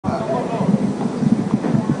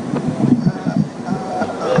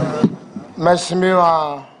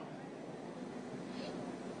Mheshimiwa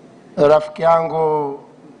rafiki yangu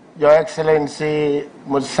Your Excellency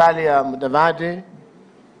Mudavadi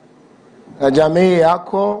na jamii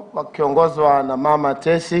yako wakiongozwa na Mama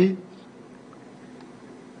Tesi,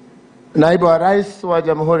 Naibu wa Rais wa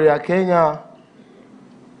Jamhuri ya Kenya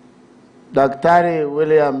Daktari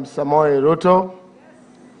William Samoei Ruto,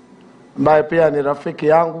 ambaye pia ni rafiki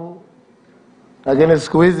yangu lakini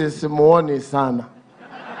siku hizi simuoni sana.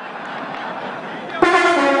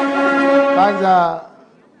 Kwanza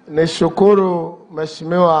nishukuru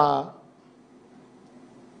Mheshimiwa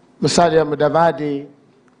Mudavadi,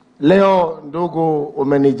 leo ndugu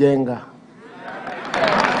umenijenga.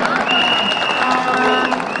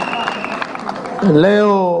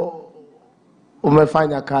 Leo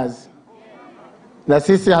umefanya kazi. Na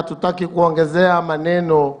sisi hatutaki kuongezea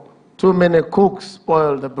maneno, too many cooks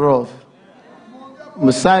spoil the broth.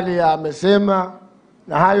 Musalia amesema,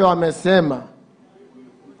 na hayo amesema,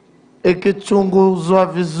 ikichunguzwa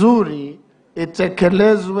vizuri,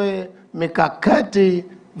 itekelezwe mikakati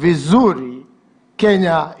vizuri,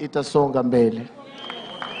 Kenya itasonga mbele.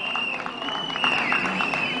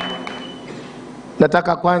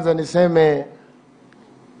 Nataka kwanza niseme,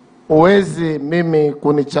 uwezi mimi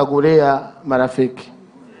kunichagulia marafiki.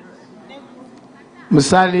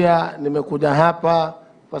 Musalia nimekuja hapa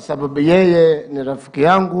kwa sababu yeye ni rafiki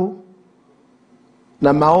yangu,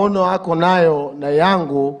 na maono ako nayo na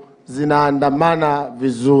yangu zinaandamana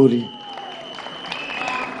vizuri.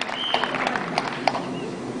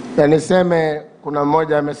 Na niseme, kuna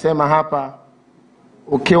mmoja amesema hapa,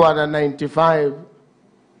 ukiwa na 95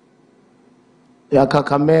 ya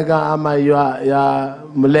Kakamega ama ya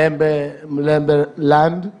Mlembe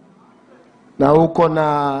land, na uko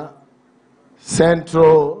na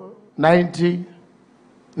Central 90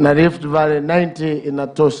 na Rift Valley 90,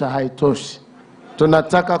 inatosha haitoshi.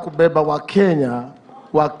 Tunataka kubeba wa Kenya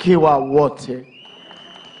wakiwa wote.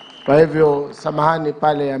 Kwa hivyo samahani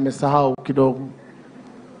pale amesahau kidogo.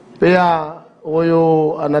 Pia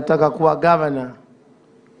huyu anataka kuwa governor,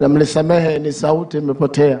 na mlisamehe ni sauti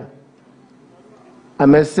imepotea.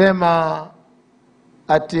 Amesema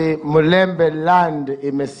ati Mlembe land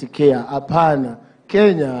imesikia. Hapana,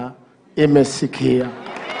 Kenya imesikia.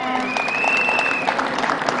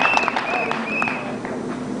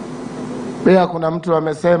 Pia kuna mtu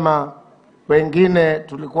amesema wengine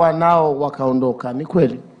tulikuwa nao wakaondoka. Ni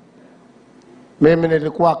kweli. Mimi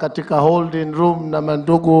nilikuwa katika holding room na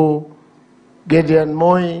mandugu Gideon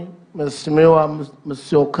Moi, Mheshimiwa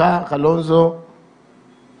Musyoka Kalonzo,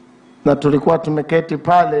 na tulikuwa tumeketi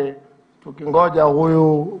pale tukingoja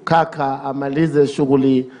huyu kaka amalize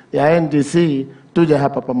shughuli ya NDC tuje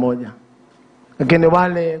hapa pamoja. Lakini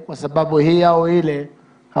wale kwa sababu hii au ile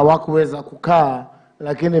hawakuweza kukaa,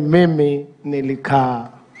 lakini mimi nilikaa.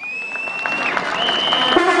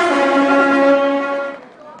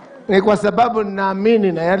 Ni kwa sababu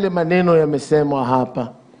ninaamini na yale maneno yamesemwa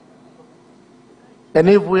hapa. And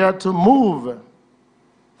if we are to move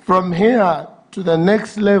from here to the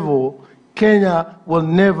next level, Kenya will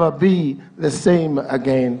never be the same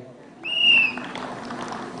again.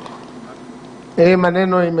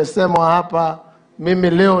 Maneno imesemwa hapa, mimi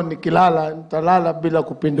leo nikilala nitalala bila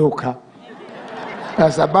kupinduka,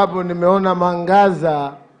 kwa sababu nimeona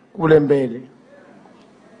mwangaza kule mbele.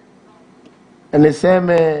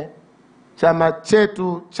 Niseme chama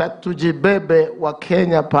chetu cha Tujibebe wa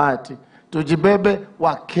Kenya Party, Tujibebe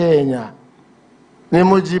wa Kenya, ni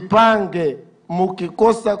mujipange.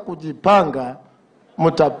 Mukikosa kujipanga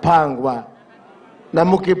mutapangwa, na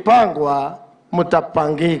mukipangwa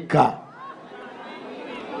mutapangika.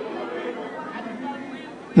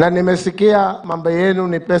 Na nimesikia mambo yenu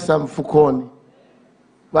ni pesa mfukoni,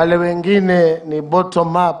 wale wengine ni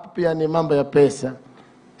bottom up, pia ni mambo ya pesa.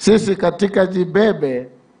 Sisi katika Jibebe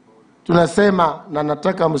tunasema, na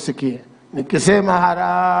nataka msikie, nikisema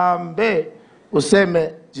harambe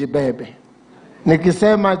useme Jibebe,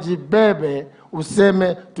 nikisema Jibebe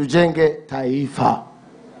useme tujenge taifa.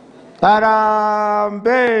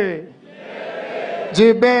 Harambe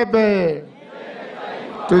Jibebe,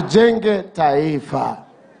 tujenge taifa.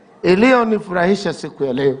 Iliyonifurahisha siku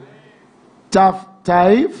ya leo,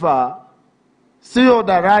 taifa sio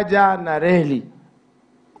daraja na reli.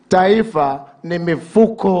 Taifa ni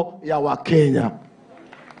mifuko ya Wakenya.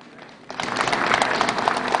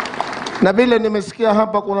 Na vile nimesikia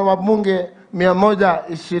hapa kuna wabunge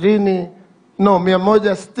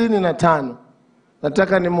 165.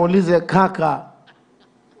 Nataka nimuulize kaka,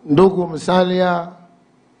 ndugu Musalia,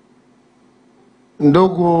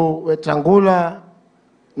 ndugu Wetangula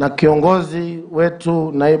na kiongozi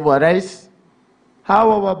wetu naibu wa rais,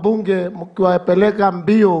 hawa wabunge mkiwapeleka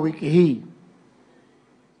mbio wiki hii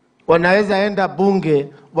wanaweza enda bunge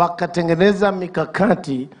wakatengeneza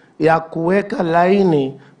mikakati ya kuweka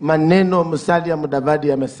laini maneno Musalia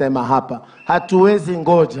Mudavadi amesema hapa. Hatuwezi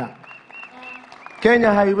ngoja.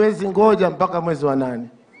 Kenya haiwezi ngoja mpaka mwezi wa 8.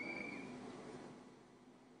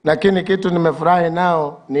 Lakini kitu nimefurahi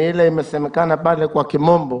nao ni ile imesemekana pale kwa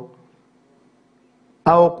kimombo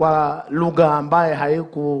au kwa lugha ambaye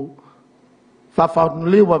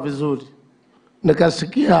haikufafanuliwa vizuri.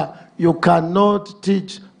 Nikasikia, you cannot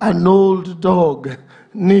teach an old dog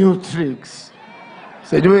new tricks.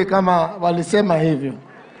 Sijui kama walisema hivyo.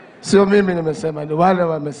 Sio mimi nimesema, ni wale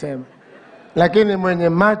wamesema. Lakini mwenye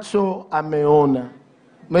macho ameona,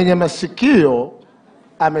 mwenye masikio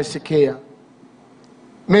amesikia.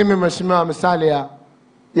 Mimi Mheshimiwa Musalia,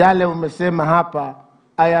 yale umesema hapa,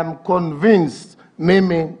 I am convinced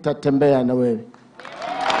mimi nitatembea na wewe.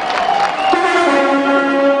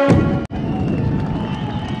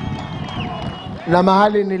 Na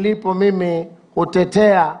mahali nilipo mimi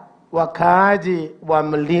hutetea wakaaji wa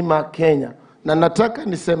Mlima Kenya. Na nataka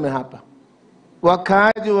niseme hapa,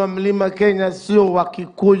 wakaaji wa Mlima Kenya sio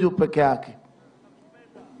Wakikuyu peke yake.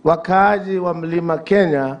 Wakaaji wa Mlima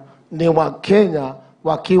Kenya ni Wakenya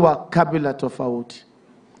wakiwa kabila tofauti.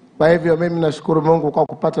 Kwa hivyo mimi nashukuru Mungu kwa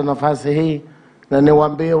kupata nafasi hii, na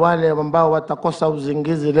niwaambie wale ambao watakosa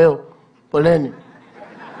uzingizi leo, poleni.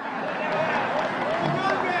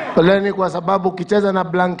 Poleni kwa sababu ukicheza na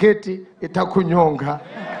blanketi itakunyonga.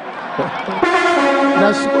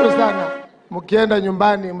 Nashukuru sana. Mkienda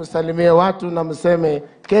nyumbani msalimie watu na mseme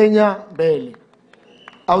Kenya mbele.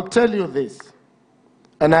 I'll tell you this,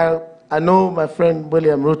 and I know my friend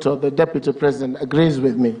William Ruto, the Deputy President, agrees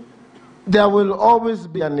with me. There will always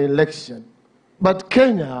be an election, but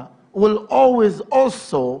Kenya will always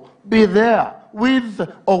also be there with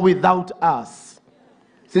or without us.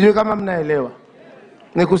 Sijui kama mnaelewa.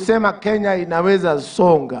 Ni kusema Kenya inaweza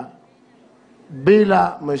songa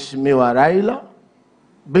bila Mheshimiwa Raila,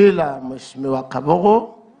 bila Mheshimiwa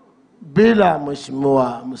Kabogo, bila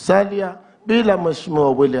Mheshimiwa Musalia, bila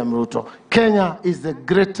Mheshimiwa William Ruto. Kenya is the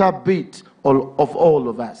greater beat of all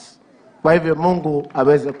of us. Kwa hivyo Mungu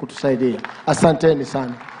aweze kutusaidia. Asanteni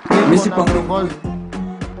sana.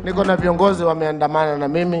 Niko na viongozi wameandamana na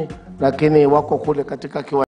mimi, lakini wako kule katika